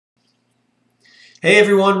Hey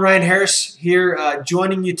everyone, Ryan Harris here,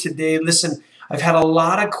 joining you today. Listen, I've had a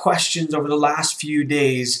lot of questions over the last few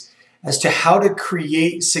days as to how to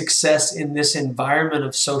create success in this environment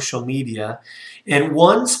of social media. And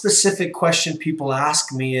one specific question people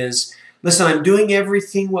ask me is, listen, I'm doing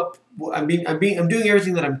everything I'm doing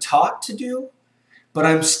everything that I'm taught to do, but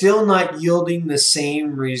I'm still not yielding the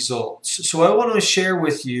same results. So I want to share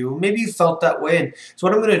with you, maybe you felt that way, and so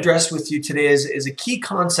what I'm going to address with you today is a key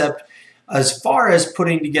concept as far as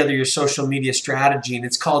putting together your social media strategy, and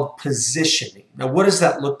it's called positioning. Now, what does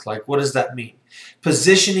that look like? What does that mean?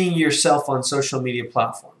 Positioning yourself on social media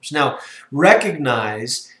platforms. Now,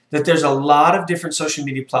 recognize that there's a lot of different social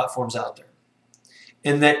media platforms out there,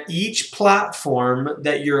 and that each platform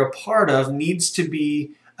that you're a part of needs to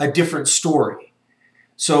be a different story.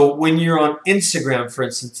 So when you're on Instagram, for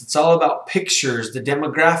instance, it's all about pictures. The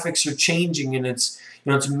demographics are changing, and it's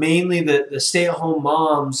mainly the stay-at-home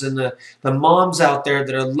moms and the moms out there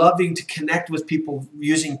that are loving to connect with people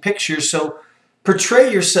using pictures. So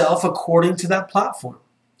portray yourself according to that platform.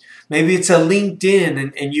 Maybe it's a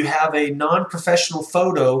LinkedIn and you have a non-professional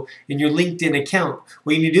photo in your LinkedIn account.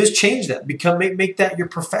 What you need to do is change that. Make that your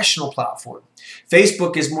professional platform.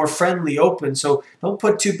 Facebook is more friendly, open, so don't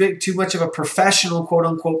put too much of a professional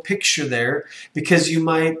quote-unquote picture there, because you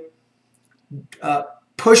might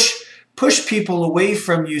push people away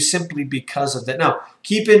from you simply because of that. Now,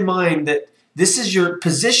 keep in mind that your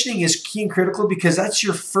positioning is key and critical, because that's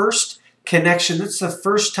your first connection. That's the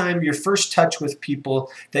first time, your first touch with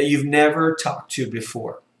people that you've never talked to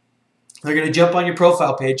before. They're going to jump on your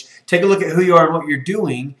profile page, take a look at who you are and what you're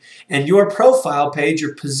doing, and your profile page,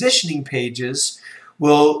 your positioning pages,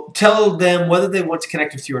 will tell them whether they want to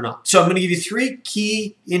connect with you or not. So I'm going to give you 3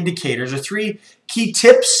 key indicators, or 3 key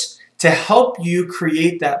tips to help you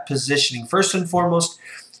create that positioning. First and foremost,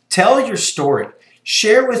 tell your story.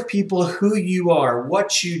 Share with people who you are,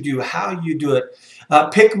 what you do, how you do it.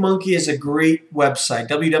 PicMonkey is a great website,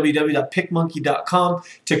 www.picmonkey.com,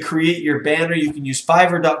 to create your banner. You can use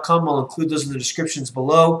Fiverr.com. I'll include those in the descriptions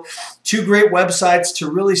below. 2 great websites to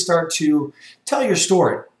really start to tell your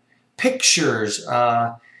story. Pictures,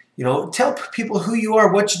 tell people who you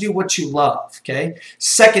are, what you do, what you love, okay?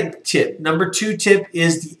 Second tip, number 2 tip,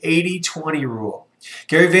 is the 80-20 rule.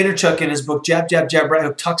 Gary Vaynerchuk, in his book Jab, Jab, Jab, Right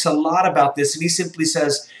Hook, talks a lot about this, and he simply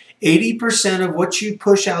says 80% of what you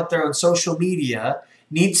push out there on social media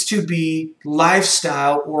needs to be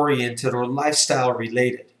lifestyle oriented or lifestyle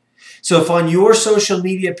related. So if on your social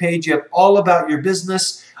media page you have all about your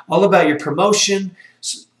business, all about your promotion,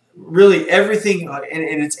 really everything,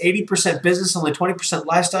 and it's 80% business, only 20%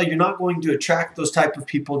 lifestyle, you're not going to attract those type of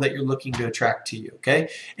people that you're looking to attract to you, okay?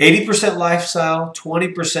 80% lifestyle,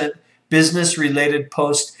 20% business-related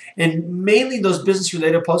posts, and mainly those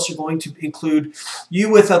business-related posts are going to include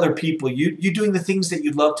you with other people, you doing the things that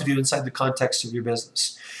you'd love to do inside the context of your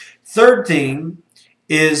business. Third thing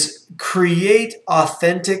is create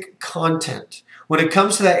authentic content. When it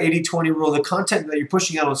comes to that 80-20 rule, the content that you're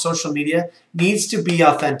pushing out on social media needs to be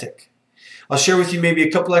authentic. I'll share with you maybe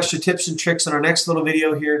a couple extra tips and tricks in our next little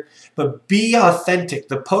video here, but be authentic.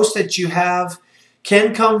 The post that you have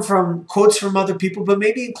can come from quotes from other people, but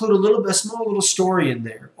maybe include a small little story in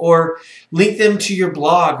there, or link them to your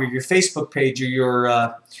blog or your Facebook page or your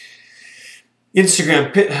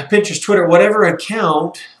Instagram, Pinterest, Twitter, whatever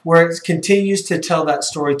account, where it continues to tell that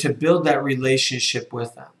story, to build that relationship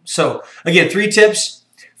with them. So again, 3 tips.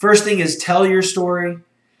 First thing is tell your story.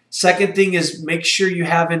 Second thing is make sure you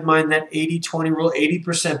have in mind that 80-20 rule,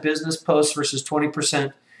 80% business posts versus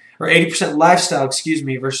 20%, or 80% lifestyle,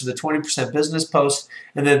 versus the 20% business post.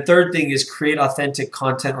 And then third thing is create authentic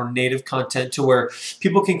content or native content to where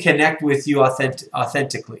people can connect with you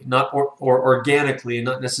authentically, not or organically, and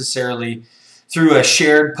not necessarily through a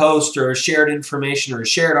shared post or a shared information or a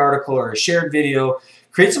shared article or a shared video.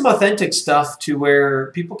 Create some authentic stuff to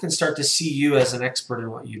where people can start to see you as an expert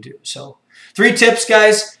in what you do. So 3 tips,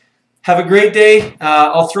 guys. Have a great day.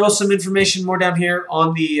 I'll throw some information more down here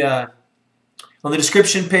on the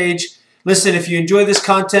description page. Listen, if you enjoy this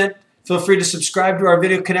content, feel free to subscribe to our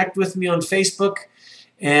video, connect with me on Facebook,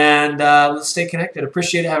 and let's stay connected.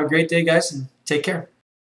 Appreciate it. Have a great day, guys, and take care.